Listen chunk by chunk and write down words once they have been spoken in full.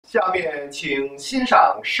下面请欣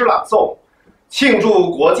赏诗朗诵，庆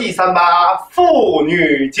祝国际38妇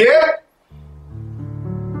女节。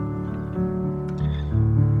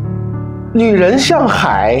女人像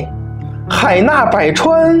海，海纳百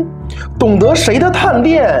川，懂得谁的探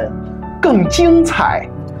店更精彩。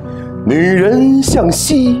女人像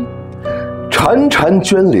溪，潺潺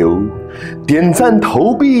涓流，点赞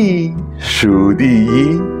投币数第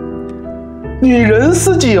一。女人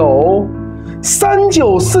似酒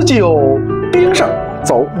，3949冰上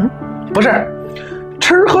走，不是，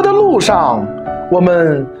吃喝的路上，我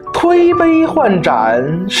们推杯换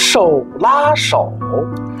盏，手拉手。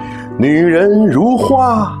女人如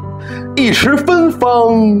花，一池芬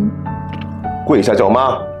芳。跪下叫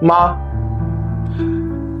妈，妈。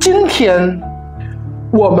今天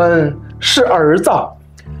我们是儿子，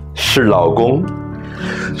是老公，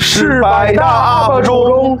是百大 UP 主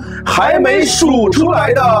中还没数出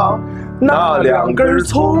来的那2根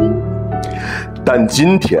葱。但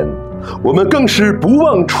今天我们更是不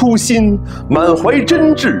忘初心，满怀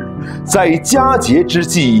真挚，在佳节之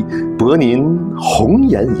际，博您红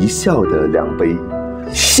颜一笑的2杯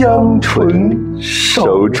香醇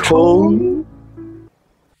手冲。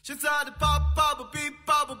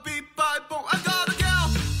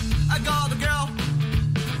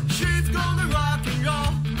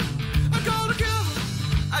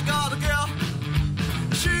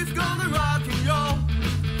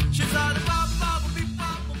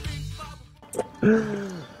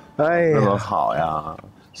哎呀，那么好呀，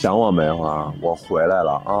想我没花？我回来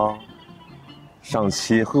了啊！上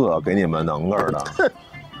期贺给你们能个的，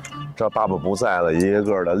这爸爸不在了，一个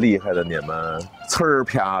个的厉害的你们呲儿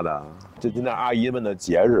啪的。这今天阿姨们的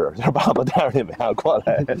节日，就是爸爸带着你们俩过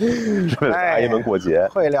来，是为了阿姨们过节。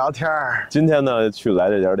会聊天儿。今天呢，去来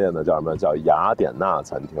这家店呢，叫什么？叫雅典娜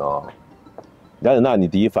餐厅。雅典娜，你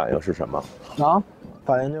第一反应是什么？啊，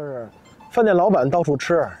反应就是饭店老板到处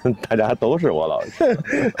吃，大家都是我老师。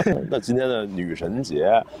那今天的女神节，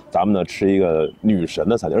咱们呢吃一个女神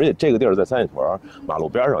的餐厅，而且这个地儿在三里屯马路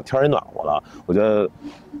边上，天也暖和了。我觉得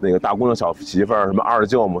那个大姑娘、小媳妇儿，什么2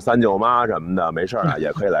舅母、3舅妈什么的，没事啊，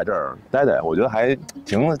也可以来这儿待待。我觉得还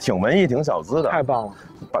挺文艺、挺小资的。太棒了！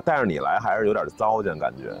带着你来还是有点糟践感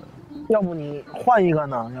觉。要不你换一个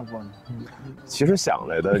呢？要不，其实想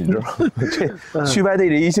来的，你知道，这去外地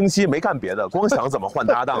这1星期没干别的，光想怎么换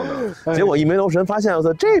搭档呢。结果一没留神，发现我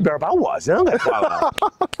操，这边把我先给换了。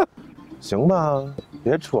行吧，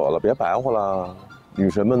别扯了，别白活了，女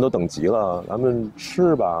神们都等急了，咱们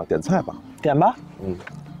吃吧，点菜吧，点吧。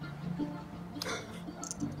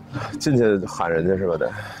进去喊人家是吧？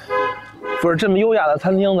得，不是这么优雅的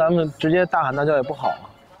餐厅，咱们直接大喊大叫也不好啊。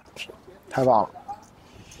太棒了！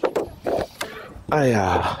哎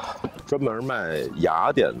呀，专门卖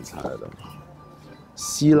雅典菜的，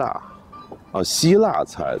希腊，希腊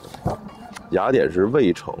菜的，雅典是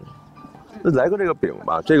卫城。那来个这个饼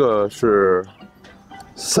吧，这个是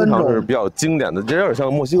3种是比较经典的，这有点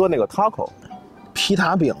像墨西哥那个 taco， 皮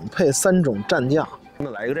塔饼配3种蘸酱。那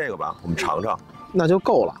来一个这个吧，我们尝尝。那就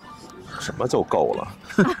够了。什么就够了？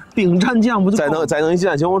饼蘸酱不就够了？再弄一鸡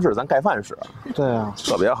蛋西红柿，咱盖饭吃。对啊，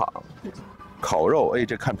特别好。烤肉，哎，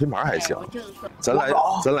这看拼盘还行。咱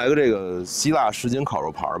来个这个希腊什锦烤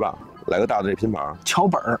肉盘吧，来个大的这拼盘。桥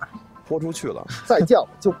本儿，豁出去了，再叫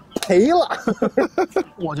就赔了。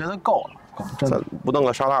我觉得够了，真的。不弄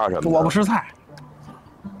个沙拉什么的。我不吃菜，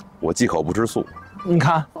我忌口不吃素。你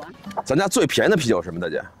看，咱家最便宜的啤酒什么，大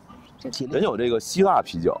姐？人有这个希腊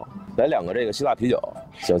啤酒，来2个这个希腊啤酒。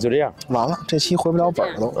行，就这样。完了，这期回不了本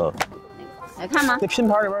了都。来看吗？那拼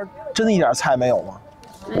盘里边真的一点菜没有吗？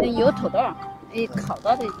有土豆，烤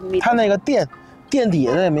到的没。他那个垫底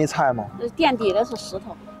的也没菜吗？垫底的是石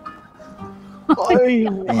头。哎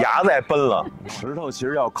呦，牙再崩了。石头其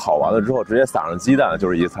实要烤完了之后，直接撒上鸡蛋就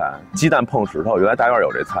是一菜。鸡蛋碰石头，原来大院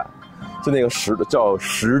有这菜，就那个叫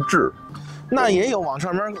石质。那也有往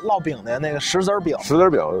上面烙饼的那个石子饼。石子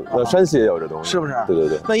饼，山西也有这东西，是不是？对对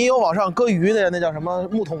对。那也有往上搁鱼的，那叫什么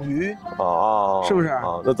木桶鱼？是不是？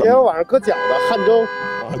那也有往上搁饺子、汉粥。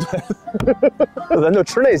对。那咱就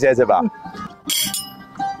吃那些去吧。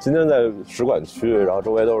今天在使馆区，然后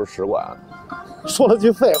周围都是使馆。说了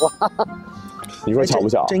句废话。你说巧不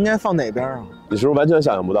巧？这应该放哪边啊？你是不是完全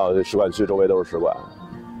想象不到这使馆区周围都是使馆？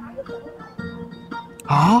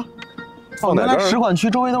啊？原来使馆区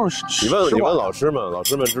周围都是。你问老师们，老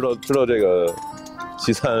师们知道这个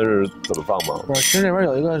西餐是怎么放吗？不是，其实这边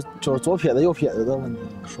有一个就是左撇子右撇子的问题，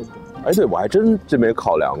说不准。哎，对，我还真没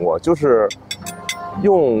考量过，就是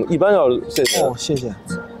用一般要谢谢哦，谢谢。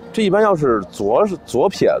这一般要是左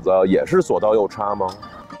撇子也是左刀右叉吗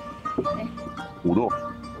？5度。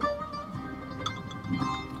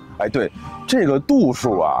哎，对，这个度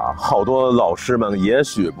数啊，好多老师们也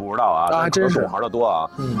许不知道啊，啊，真是懂行的多啊。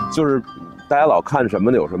就是大家老看什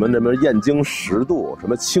么有什么燕京10度，什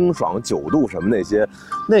么清爽9度什么那些，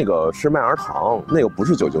那个是麦芽糖，那个不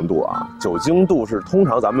是酒精度啊。酒精度是通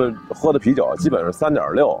常咱们喝的啤酒基本是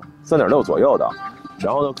3.6左右的。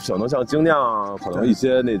然后呢，可能像精酿啊，可能一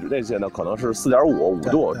些那些呢，可能是4.5、5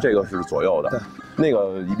度，这个是左右的。那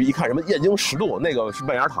个一看什么燕京10度，那个是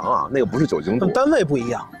麦芽糖啊，那个不是酒精度，单位不一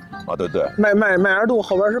样啊。对对，麦芽度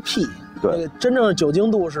后边是 P， 对，那个真正的酒精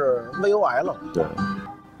度是 VOL。对。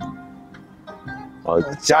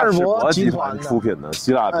嘉士伯集团出品的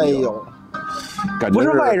希腊啤酒，哎呦，感觉不是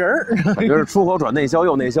外人，感觉是出口转内销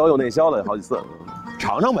又内销又内销了好几次，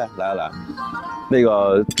尝尝呗，来。那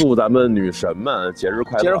个祝咱们女神们节日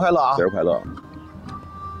快乐！节日快乐啊！节日快乐！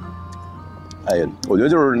哎，我觉得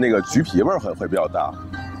就是那个橘皮味会比较大，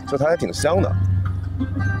就它还挺香的。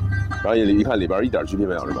然后一看里边一点橘皮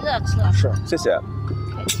没有是吧？是，谢谢。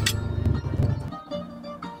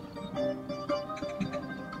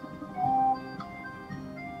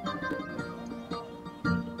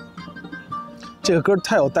这个歌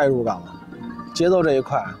太有代入感了，节奏这一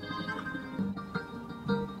块。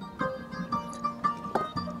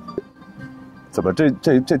怎么这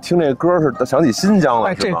听这歌是想起新疆了？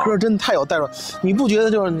哎，这歌真太有代入，你不觉得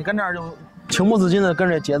就是你跟这儿就情不自禁的跟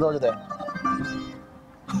这节奏就得？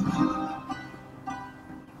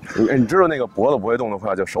哎，你知道那个脖子不会动的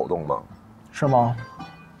话叫手动吗？是吗？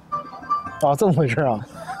啊，这么回事啊？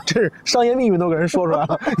这是商业秘密都给人说出来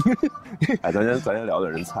了。哎，咱先聊点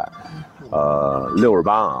人菜，68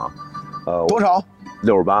啊，多少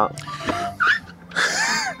？68。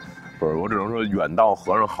不是，我只能说远到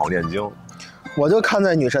和尚好念经。我就看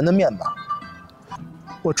在女神的面吧，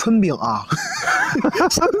我春饼啊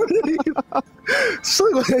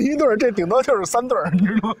，4块钱一对，这顶多就是3对，你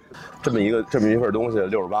知道吗？这么一份东西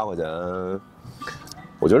68块钱，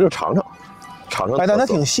我觉得就尝尝。哎，但它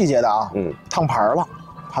挺细节的啊，烫盘了，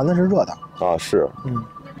盘子是热的啊，是，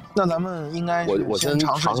那咱们应该我先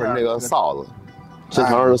尝试这个臊子，先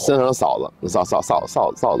尝臊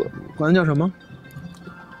子，管它叫什么？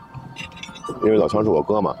因为老强是我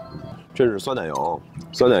哥嘛。这是酸奶油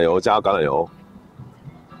加橄榄油。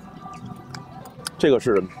这个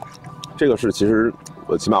是，其实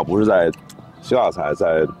我起码不是在希腊菜，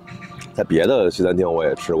在别的西餐厅我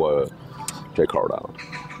也吃过这口的。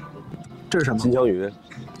这是什么？金枪鱼。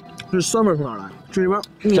这酸味从哪来？这里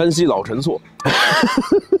边山西老陈醋，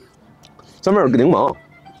酸味是柠檬，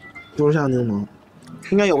不是像柠檬，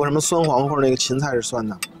应该有个什么酸黄瓜或者那个芹菜是酸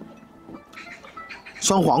的，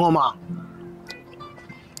酸黄瓜吗？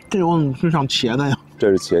这有你是像茄子呀？这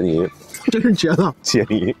是茄泥，这是茄子，茄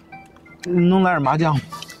泥。能来点麻酱，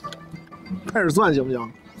拍点蒜行不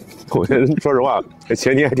行？我觉得说实话，这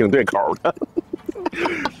茄泥还挺对口的。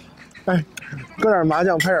哎，搁点麻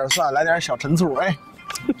酱，拍点蒜，来点小陈醋，哎。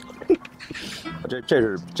这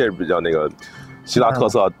是比较那个希腊特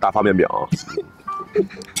色大发面饼。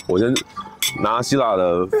我先拿希腊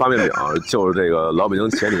的发面饼，就是这个老北京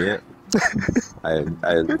茄泥。哎，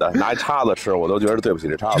拿一叉子吃，我都觉得对不起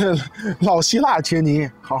这叉子。老希腊茄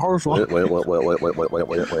泥，好好说。我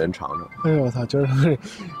先尝尝。哎呦我操，就是。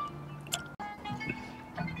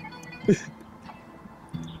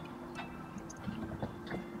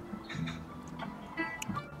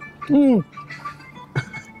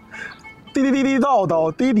滴滴滴滴叨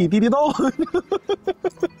叨，滴滴滴滴叨，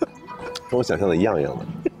跟我想象的一样的。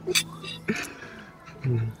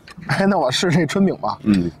哎，那我试这春饼吧。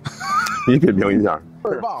你品评一下。倍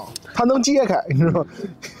儿棒，它能揭开，你知道吗？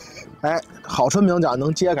哎，好春饼讲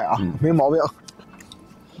能揭开啊，没毛病。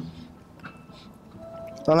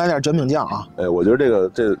咱来点卷饼酱啊。哎，我觉得这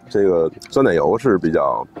个酸奶油是比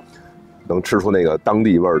较能吃出那个当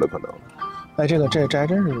地味儿的可能。哎，这还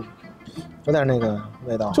真是有点那个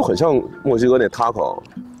味道，就很像墨西哥那 taco。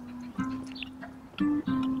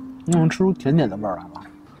能吃出甜点的味儿来了。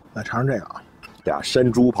来尝尝这个啊。俩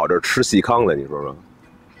山猪跑这儿吃细糠来，你说说？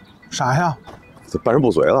啥呀？这半身不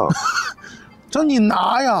遂了。叫你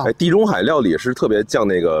拿呀！哎，地中海料理是特别降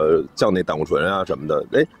那胆固醇啊什么的。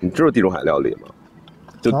哎，你知道地中海料理吗？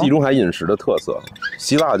就地中海饮食的特色，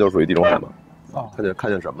希腊就属于地中海嘛。哦，看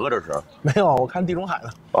见什么了？这是？没有，我看地中海的。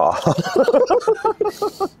啊。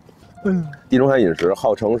地中海饮食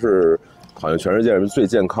号称是好像全世界人最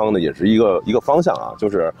健康的饮食一个方向啊，就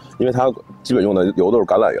是因为它基本用的油都是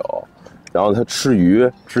橄榄油，然后它吃鱼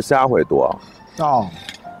吃虾会多。哦。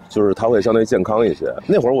就是它会相对健康一些。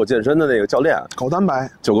那会儿我健身的那个教练高蛋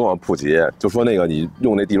白就跟我普及，就说那个你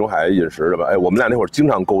用那地中海饮食的吧，哎，我们俩那会儿经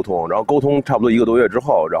常沟通，然后沟通差不多1个多月之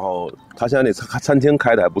后，然后他现在那餐厅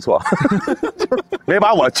开的还不错，就是没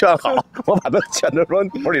把我劝好，我把他劝着说，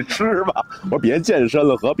我说你吃吧，我说别健身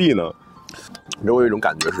了，何必呢？你知道我有一种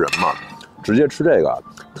感觉是什么吗？直接吃这个，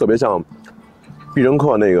特别像必胜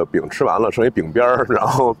客那个饼吃完了剩一饼边儿，然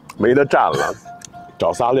后没得蘸了，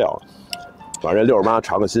找仨料，反正这68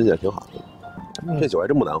尝个新鲜挺好的。这酒还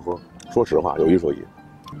真不难喝，说实话，有一说一。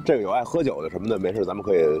这个有爱喝酒的什么的，没事咱们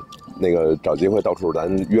可以那个找机会到处咱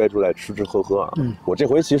约出来吃吃喝喝啊。我这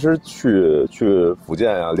回其实去福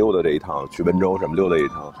建啊溜达这一趟，去温州什么溜达一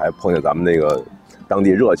趟，还碰见咱们那个当地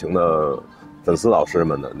热情的粉丝老师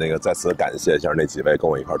们的那个，再次感谢一下那几位跟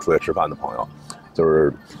我一块出来吃饭的朋友，就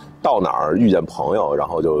是到哪儿遇见朋友，然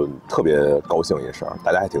后就特别高兴一声，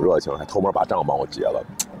大家还挺热情，还偷摸把账帮我结了。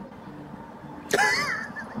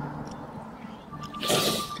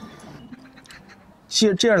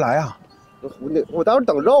接着来啊！我当时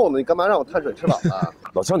等肉呢，你干嘛让我碳水吃饱了？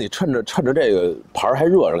老乡，你趁着这个盘还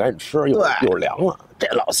热着，赶紧吃，一会儿凉了。这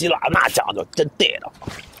老希腊那讲究真地道。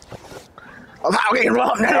老大，我跟你说，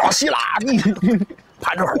我们这老希腊，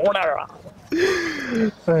盘着红的是吧？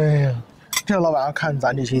哎呀，这老板要看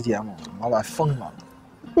咱这期节目，老板疯了，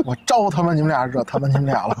我招他们你们俩，惹他们你们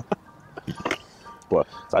俩了。不，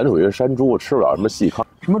咱属于山猪，吃不了什么细糠。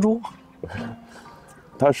什么猪？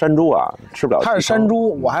他山猪啊，吃不了。他是山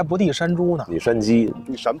猪，我还不地山猪呢。你山鸡，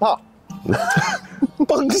你山炮，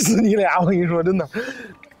崩死你俩！我跟你说，真的。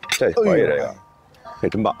这可以，这个，这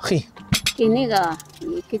真棒。嘿，给那个，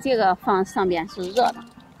给这个放上边是热的。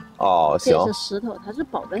哦，行。这是石头，它是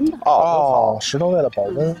保温的。哦，石头为了保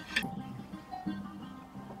温。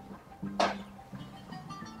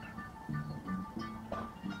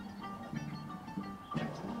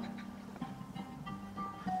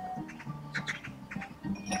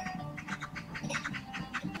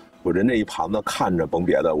我人这一盘子看着甭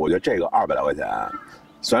别的，我觉得这个200来块钱，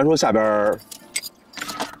虽然说下边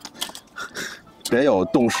得有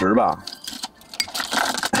冻食吧，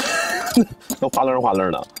都哗楞哗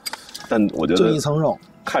楞的，但我觉得就一层肉，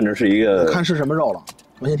看着是一个。看是什么肉了？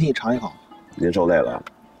我先替你尝一口。您受累了，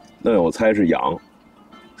那我猜是羊，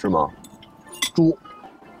是吗？猪。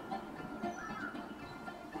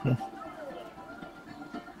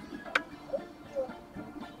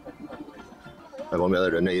在旁边的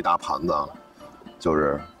人这一大盘子，就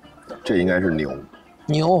是这应该是牛。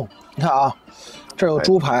牛，你看啊，这有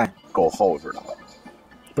猪排，够厚实的。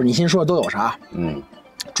不是你先说都有啥？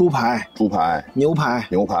猪排、牛排、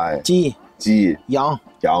鸡、羊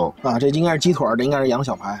啊，这应该是鸡腿，这应该是羊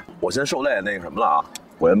小排。我先受累那个什么了啊，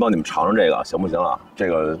我先帮你们尝尝这个，行不行啊？这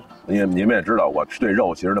个你们也知道，我吃对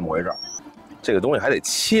肉其实这么回事。这个东西还得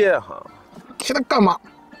切哈，切它干嘛？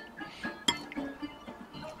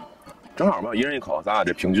正好嘛，一人一口，咱俩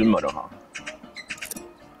这平均嘛，正好。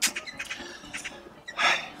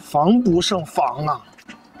防不胜防啊！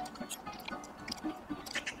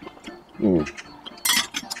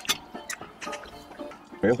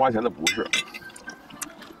没花钱的不是，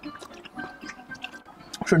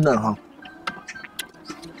是嫩哈。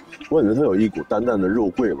我感觉它有一股淡淡的肉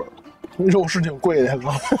桂味儿。肉是挺贵的，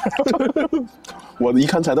我一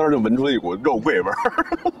看菜单就闻出了一股肉桂味儿。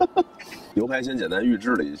牛排先简单预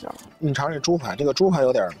制了一下，你尝这猪排，这个猪排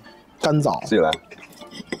有点干燥。自己来。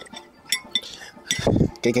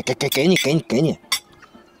给你。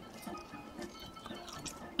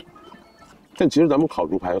但其实咱们烤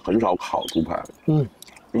猪排很少烤猪排，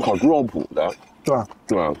有烤猪肉脯的，对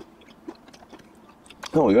吧？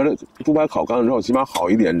但我觉得猪排烤干了之后，起码好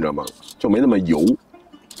一点，你知道吗？就没那么油，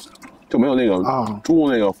就没有那个猪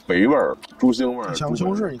那个肥味儿、猪腥味儿。小西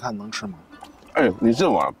红柿你看能吃吗？哎，你信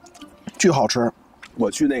我？巨好吃。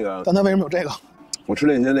我去那个，但它为什么有这个？我吃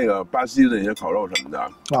那些那个巴西的那些烤肉什么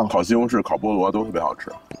的，烤西红柿、烤菠萝都特别好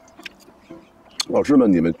吃。老师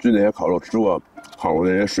们，你们去那些烤肉吃过烤过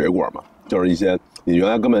那些水果吗？就是一些你原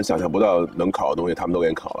来根本想象不到能烤的东西，他们都给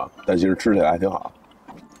你烤了，但其实吃起来还挺好。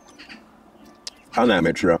还有哪个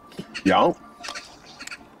没吃？羊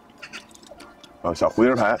啊，小蝴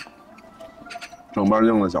蝶排，正班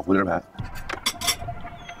经的小蝴蝶排。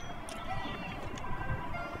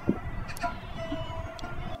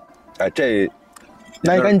哎，这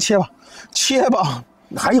来，赶紧切吧，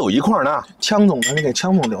还有一块呢。枪总的，你给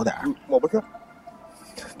枪总留点。我不是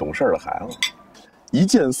懂事的孩子，一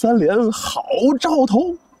键3连好兆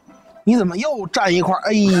头。你怎么又占一块？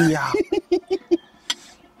哎呀，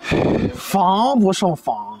防不胜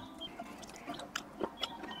防。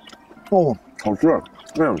哦，好吃。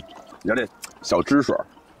你看这小汁水，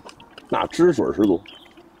那汁水十足。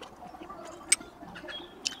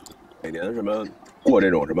每年什么过这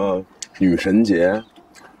种什么女神节、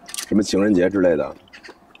什么情人节之类的，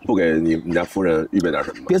不给你们家夫人预备点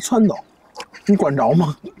什么吗？别撺掇，你管着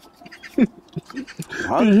吗？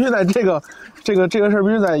必须在这个事儿必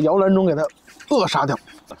须在摇篮中给它扼杀掉。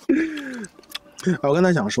我刚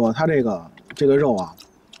才想说，它这个肉啊，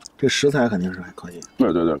这食材肯定是还可以。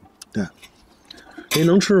对对对对，这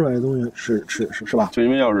能吃出来的东西是吧？就因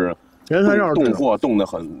为要是原材料冻货冻得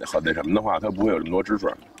很那什么的话，它不会有这么多汁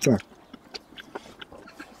水。对。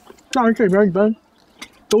但是这边一般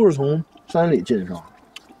都是从三里进是吧？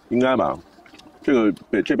应该吧。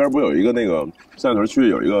这边不是有一个那个三里屯区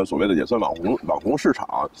有一个所谓的也算网红市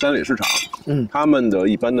场，三里市场，他们的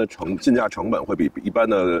一般的进价成本会比一般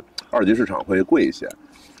的二级市场会贵一些，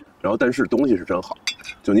然后但是东西是真好，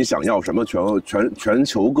就你想要什么全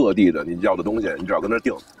球各地的你要的东西，你只要跟那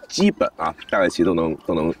订，基本啊大概齐都能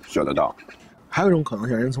选得到。还有一种可能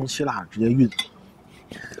性，人从希腊直接运，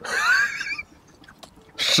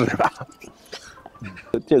是吧？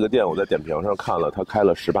这个店我在点评上看了，它开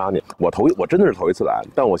了18年，我真的是头一次来，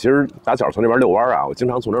但我其实打小从这边遛弯啊，我经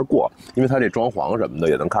常从这儿过，因为它这装潢什么的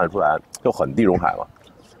也能看得出来，就很地中海嘛，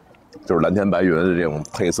就是蓝天白云的这种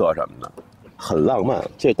配色什么的，很浪漫。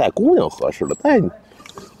这带姑娘合适的，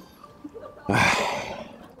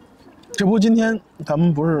这不今天咱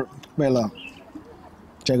们不是为了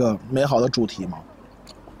这个美好的主题吗？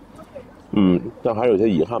但还是有些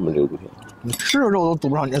遗憾吧，这个主题。你吃着肉都堵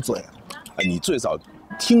不上你的嘴。哎，你最早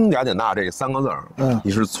听雅典娜这3个字，你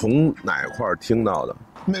是从哪块听到的？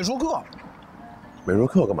美术课。美术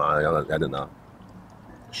课干嘛呀？雅典娜？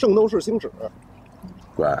圣斗士星矢。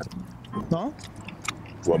对。啊？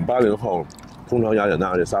我们80后，通常雅典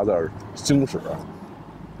娜这仨字星矢。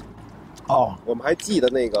哦，我们还记得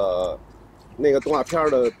那个动画片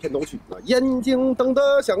的片头曲呢，眼睛瞪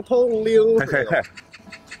得像铜铃。嘿，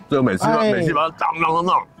最后每期完当，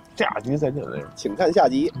下集再见那个，请看下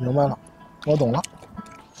集。明白了，我懂了。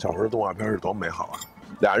小时候动画片是多美好啊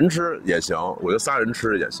！2人吃也行，我觉得3人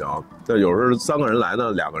吃也行。但有时候3个人来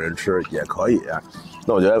呢，2个人吃也可以。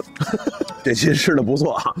那我觉得这期吃的不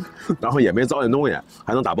错，然后也没糟践东西，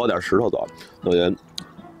还能打包点石头走。那我觉得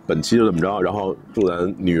本期就这么着，然后祝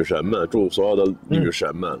咱女神们，祝所有的女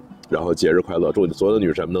神们，然后节日快乐！祝所有的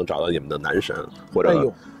女神们能找到你们的男神，或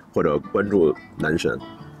者关注男神。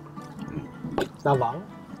那王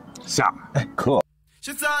下课。